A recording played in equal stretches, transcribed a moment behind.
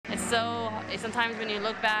so, sometimes when you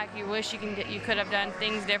look back, you wish you could have done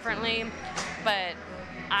things differently, but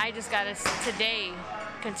I just gotta today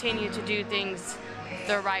continue to do things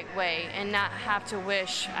the right way and not have to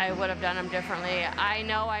wish I would have done them differently. I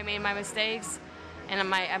know I made my mistakes, and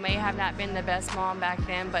I may have not been the best mom back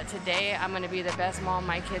then, but today I'm going to be the best mom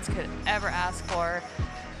my kids could ever ask for.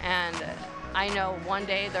 And I know one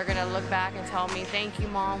day they're going to look back and tell me, "Thank you,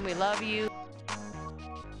 Mom, we love you."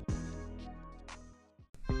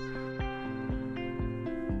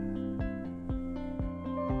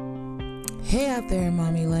 Hey out there in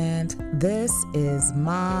Mommy Land, this is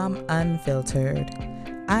Mom Unfiltered.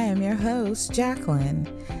 I am your host, Jacqueline.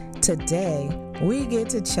 Today, we get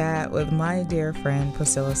to chat with my dear friend,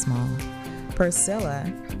 Priscilla Small.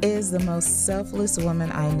 Priscilla is the most selfless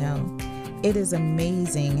woman I know. It is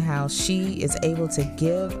amazing how she is able to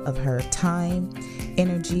give of her time,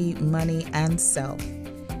 energy, money, and self.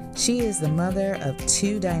 She is the mother of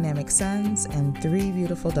 2 dynamic sons and 3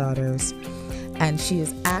 beautiful daughters, and she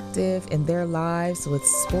is active in their lives with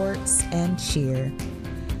sports and cheer.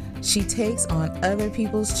 She takes on other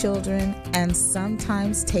people's children and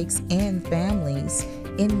sometimes takes in families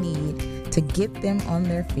in need to get them on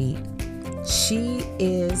their feet. She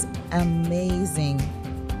is amazing.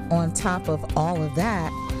 On top of all of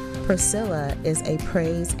that, Priscilla is a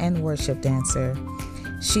praise and worship dancer.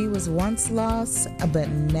 She was once lost, but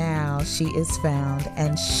now she is found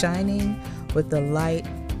and shining with the light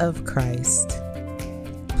of Christ.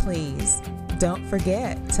 Please don't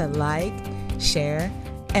forget to like, share,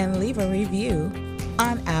 and leave a review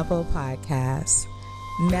on Apple Podcasts.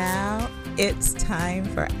 Now it's time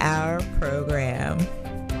for our program.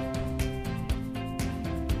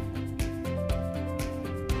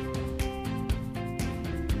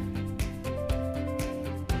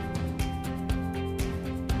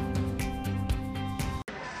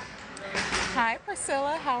 Hi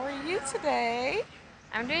Priscilla, how are you today?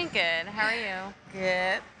 I'm doing good. How are you?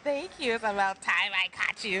 Good. Thank you. It's about time I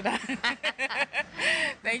caught you.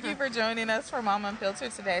 Thank you for joining us for Mom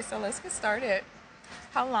Unfiltered today. So let's get started.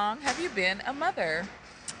 How long have you been a mother?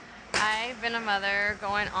 I've been a mother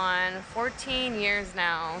going on 14 years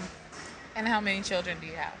now. And how many children do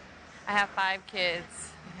you have? I have 5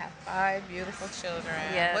 kids. You have 5 beautiful children.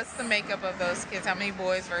 Yes. What's the makeup of those kids? How many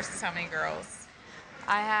boys versus how many girls?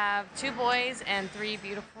 I have 2 boys and 3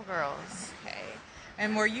 beautiful girls. Okay.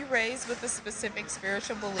 And were you raised with a specific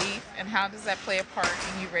spiritual belief, and how does that play a part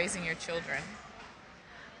in you raising your children?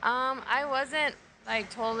 I wasn't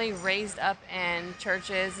totally raised up in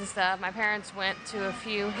churches and stuff. My parents went to a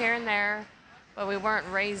few here and there, but we weren't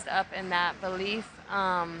raised up in that belief.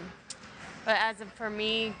 But for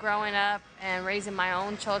me, growing up and raising my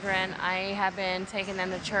own children, I have been taking them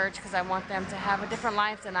to church because I want them to have a different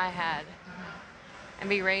life than I had and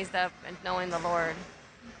be raised up and knowing the Lord.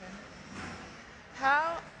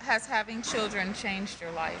 How has having children changed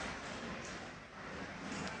your life?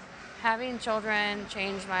 Having children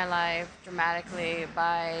changed my life dramatically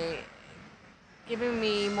by giving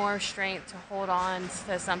me more strength to hold on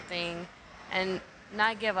to something and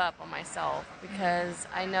not give up on myself, because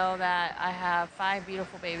I know that I have 5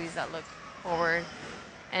 beautiful babies that look forward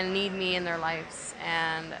and need me in their lives.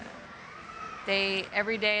 And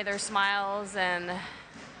every day, their smiles and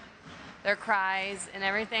their cries and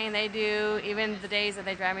everything they do, even the days that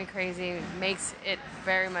they drive me crazy, makes it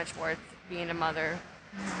very much worth being a mother.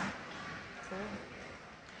 Cool.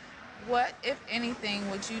 What, if anything,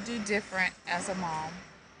 would you do different as a mom?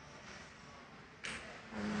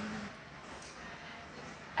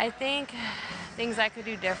 I think things I could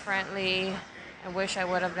do differently, I wish I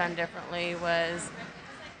would have done differently, was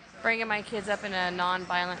bringing my kids up in a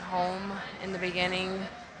non-violent home in the beginning.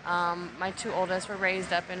 My 2 oldest were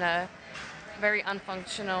raised up in a very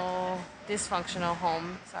dysfunctional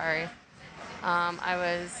home. Sorry. I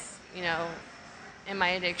was, in my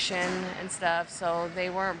addiction and stuff, so they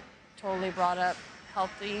weren't totally brought up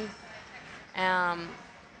healthy. And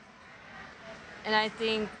I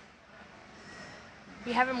think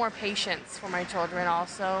having more patience for my children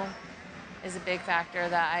also is a big factor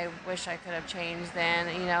that I wish I could have changed then,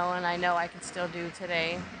 and I know I can still do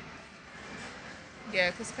today.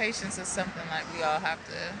 Yeah, because patience is something like we all have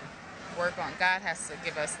to work on. God has to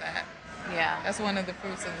give us that. Yeah. That's one of the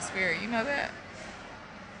fruits of the Spirit. You know that?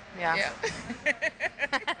 Yeah.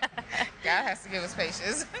 God has to give us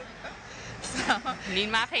patience. So,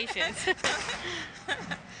 need my patience.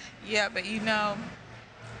 Yeah, but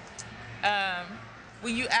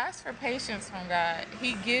when you ask for patience from God,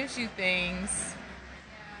 He gives you things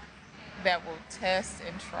that will test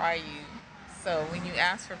and try you. So when you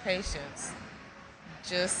ask for patience,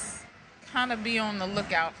 just kind of be on the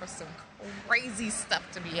lookout for some crazy stuff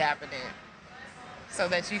to be happening so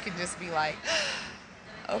that you can just be like,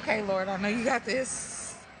 okay, Lord, I know you got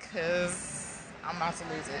this because I'm about to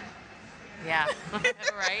lose it. Yeah.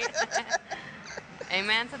 Right?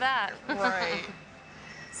 Amen to that. Right.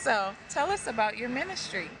 So tell us about your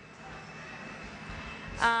ministry.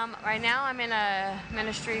 Right now I'm in a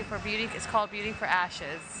ministry for beauty. It's called Beauty for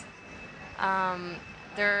Ashes.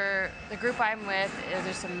 The group I'm with is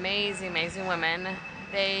just amazing, amazing women.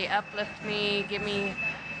 They uplift me, give me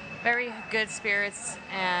very good spirits,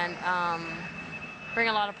 and bring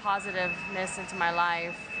a lot of positiveness into my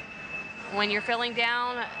life. When you're feeling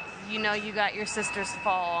down, you know you got your sisters to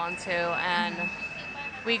fall onto, and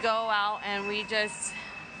we go out and we just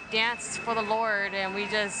dance for the Lord, and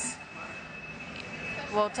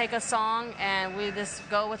we'll take a song and we just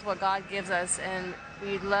go with what God gives us, and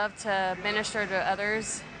we love to minister to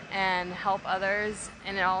others and help others,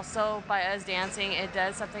 and it also, by us dancing, it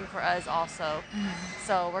does something for us also.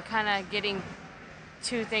 So we're kind of getting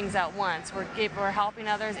two things at once. We're helping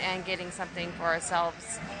others and getting something for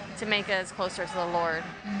ourselves to make us closer to the Lord.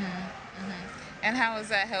 And how has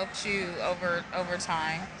that helped you over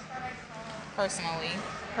time, personally?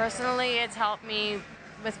 Personally, it's helped me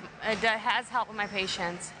it has helped with my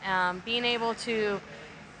patience. Being able to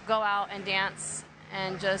go out and dance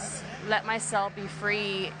and just let myself be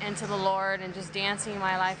free into the Lord and just dancing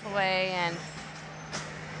my life away, and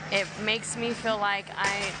it makes me feel like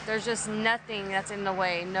there's just nothing that's in the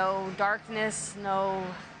way. No darkness, no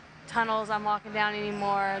tunnels I'm walking down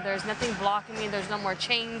anymore. There's nothing blocking me. There's no more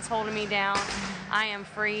chains holding me down. I am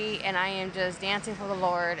free, and I am just dancing for the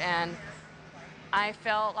Lord. And I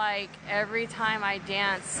felt like every time I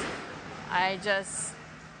dance, I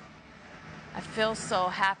feel so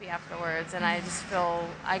happy afterwards, and I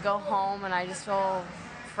go home and I just feel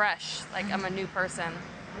fresh, like I'm a new person.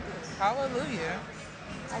 Hallelujah.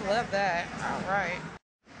 I love that. All right.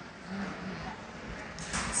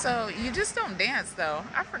 So you just don't dance, though.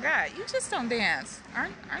 I forgot. You just don't dance.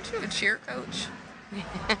 Aren't you a cheer coach?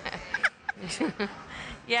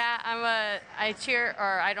 Yeah, I cheer,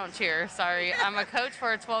 or I don't cheer, sorry. I'm a coach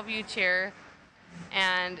for a 12U cheer,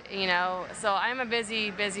 and, so I'm a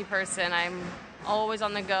busy, busy person. I'm always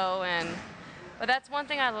on the go, but that's one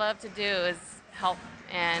thing I love to do is help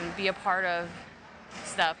and be a part of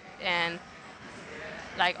stuff. And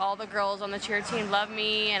like, all the girls on the cheer team love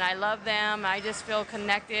me, and I love them. I just feel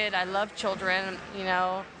connected. I love children,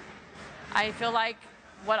 I feel like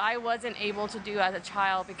what I wasn't able to do as a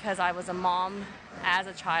child, because I was a mom as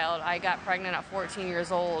a child. I got pregnant at 14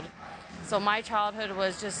 years old. So my childhood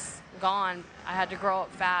was just gone. I had to grow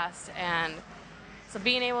up fast. And so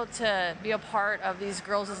being able to be a part of these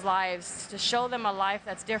girls' lives, to show them a life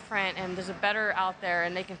that's different and there's a better out there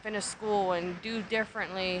and they can finish school and do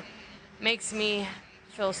differently, makes me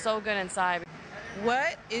feel so good inside.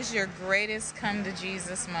 What is your greatest come to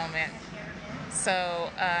Jesus moment?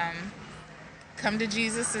 So, come to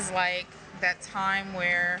Jesus is like that time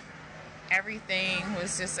where everything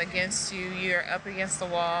was just against you. You're up against the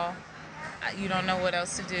wall. You don't know what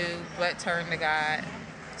else to do but turn to God.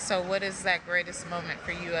 So what is that greatest moment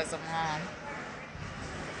for you as a mom?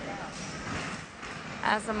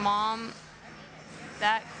 As a mom,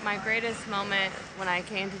 my greatest moment when I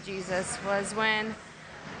came to Jesus was when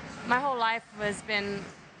my whole life has been,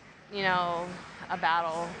 a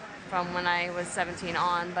battle from when I was 17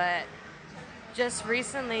 on, but just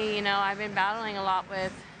recently, I've been battling a lot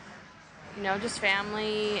with, just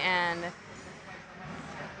family, and,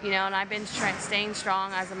 and I've been staying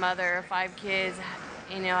strong as a mother of 5 kids.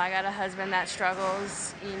 I got a husband that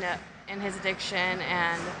struggles, in his addiction,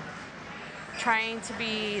 and trying to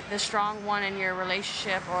be the strong one in your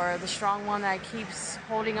relationship, or the strong one that keeps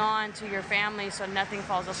holding on to your family so nothing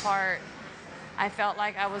falls apart. I felt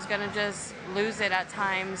like I was going to just lose it at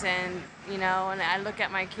times, and, and I look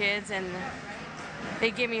at my kids and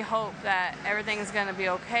they give me hope that everything is going to be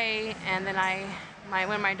okay. And then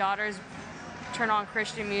when my daughters turn on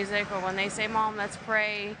Christian music, or when they say, "Mom, let's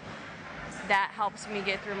pray," that helps me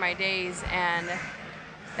get through my days. And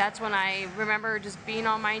that's when I remember just being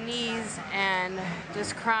on my knees and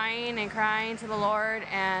just crying and crying to the Lord,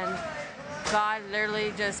 and God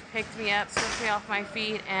literally just picked me up, swept me off my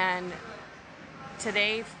feet, and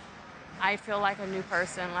today I feel like a new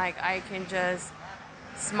person. Like, I can just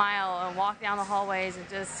smile and walk down the hallways and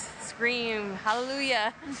just scream,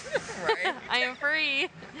 "Hallelujah." Right. I am free.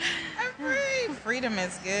 I'm free. Freedom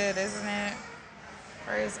is good, isn't it?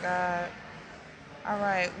 Praise God. All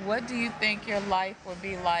right. What do you think your life would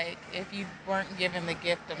be like if you weren't given the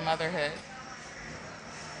gift of motherhood?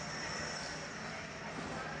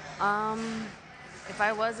 If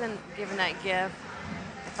I wasn't given that gift,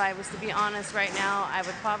 if I was to be honest right now, I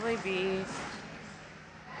would probably be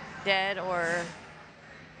dead or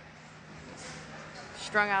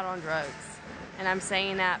strung out on drugs. And I'm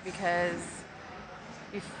saying that because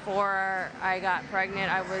before I got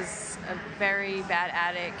pregnant, I was a very bad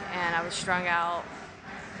addict, and I was strung out,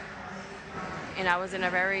 and I was in a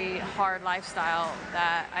very hard lifestyle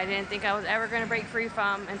that I didn't think I was ever going to break free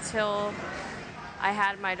from until I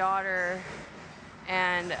had my daughter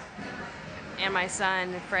and my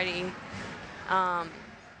son, Freddie.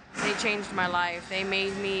 They changed my life. They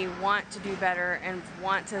made me want to do better and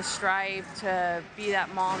want to strive to be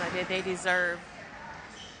that mom that they deserve.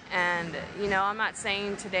 And, you know, I'm not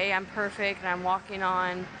saying today I'm perfect and I'm walking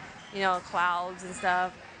on, you know, clouds and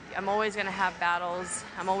stuff. I'm always going to have battles.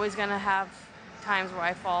 I'm always going to have times where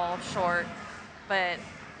I fall short. But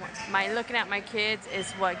looking at my kids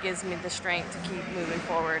is what gives me the strength to keep moving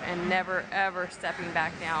forward and never, ever stepping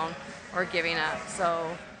back down or giving up. So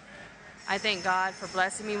I thank God for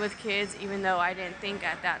blessing me with kids, even though I didn't think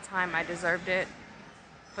at that time I deserved it.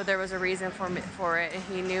 But there was a reason for it, and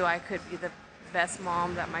He knew I could be the best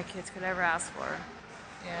mom that my kids could ever ask for.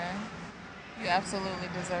 Yeah, you absolutely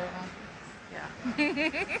deserve them.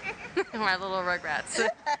 Yeah. My little rugrats.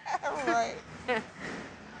 Right.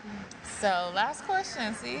 So, last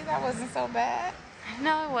question. See, that wasn't so bad.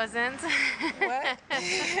 No, it wasn't.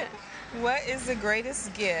 What is the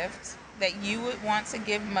greatest gift that you would want to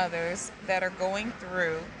give mothers that are going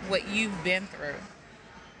through what you've been through?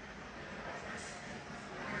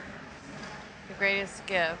 The greatest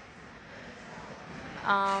gift.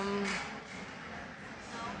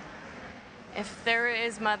 If there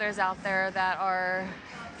is mothers out there that are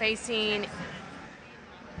facing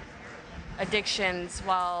addictions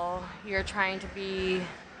while you're trying to be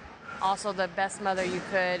also the best mother you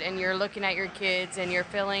could, and you're looking at your kids and you're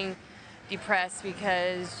feeling depressed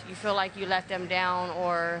because you feel like you let them down,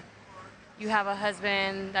 or you have a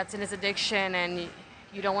husband that's in his addiction and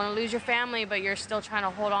you don't want to lose your family, but you're still trying to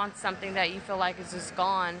hold on to something that you feel like is just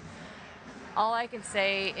gone. All I can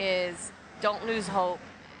say is don't lose hope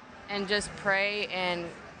and just pray. And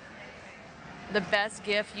the best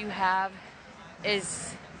gift you have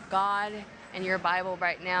is God and your Bible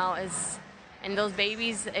right now. And those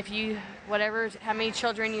babies, how many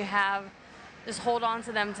children you have, just hold on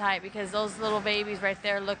to them tight, because those little babies right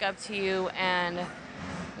there look up to you, and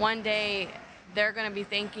one day they're going to be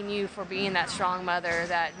thanking you for being that strong mother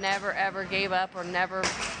that never ever gave up or never,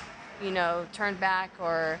 turned back.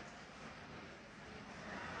 Or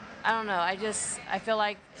I don't know, I feel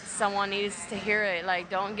like someone needs to hear it.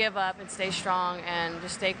 Like, don't give up and stay strong and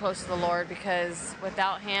just stay close to the Lord, because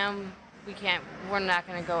without Him, we're not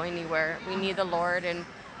going to go anywhere. We need the Lord, and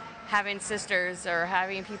having sisters or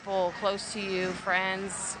having people close to you,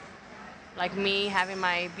 friends like me, having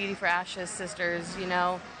my Beauty for Ashes sisters,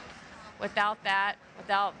 without that,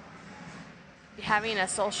 without having a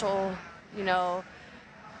social,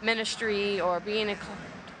 ministry or being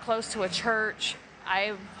close to a church,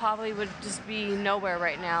 I probably would just be nowhere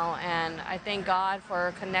right now. And I thank God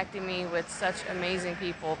for connecting me with such amazing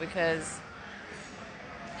people, because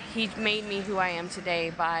He made me who I am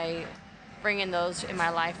today by bringing those in my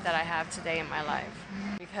life that I have today in my life.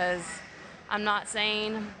 Because I'm not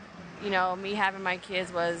saying, me having my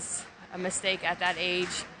kids was a mistake at that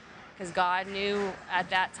age, because God knew at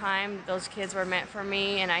that time those kids were meant for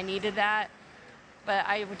me and I needed that. But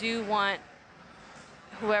I do want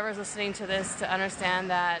whoever's listening to this to understand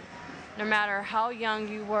that no matter how young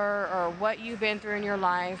you were or what you've been through in your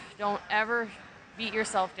life, don't ever beat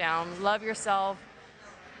yourself down. Love yourself.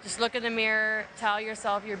 Just look in the mirror, tell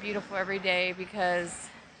yourself you're beautiful every day, because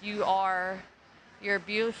you're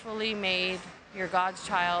beautifully made, you're God's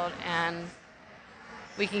child, and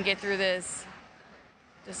we can get through this.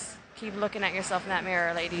 Just keep looking at yourself in that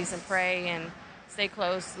mirror, ladies, and pray and stay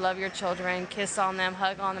close, love your children, kiss on them,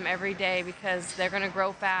 hug on them every day, because they're going to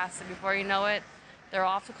grow fast, and before you know it, they're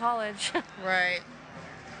off to college. Right,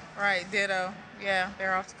 ditto. Yeah,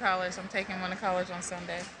 they're off to college. I'm taking one to college on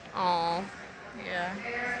Sunday. Aw. Yeah.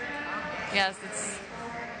 Yes,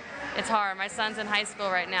 it's hard. My son's in high school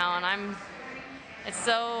right now, and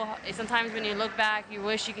sometimes when you look back, you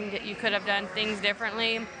wish you could have done things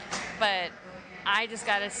differently, but I just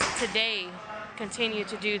got to today continue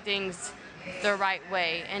to do things the right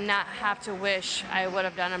way and not have to wish I would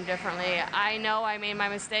have done them differently. I know I made my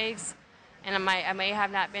mistakes, and I may have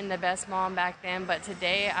not been the best mom back then, but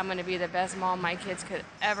today I'm going to be the best mom my kids could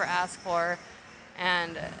ever ask for.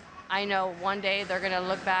 And I know one day they're going to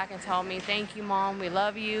look back and tell me, thank you, Mom, we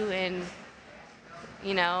love you. And,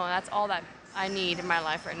 that's all that I need in my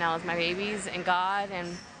life right now is my babies and God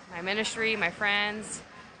and my ministry, my friends,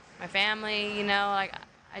 my family.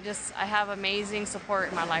 I have amazing support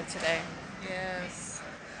in my life today. Yes.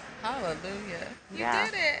 Hallelujah. You Yeah.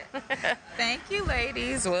 did it. Thank you,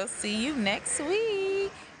 ladies. We'll see you next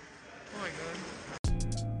week. Oh my God.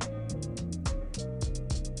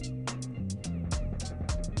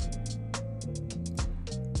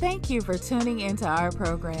 Thank you for tuning into our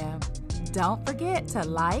program. Don't forget to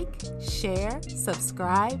like, share,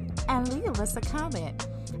 subscribe, and leave us a comment.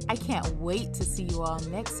 I can't wait to see you all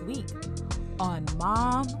next week on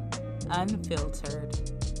Mom Unfiltered.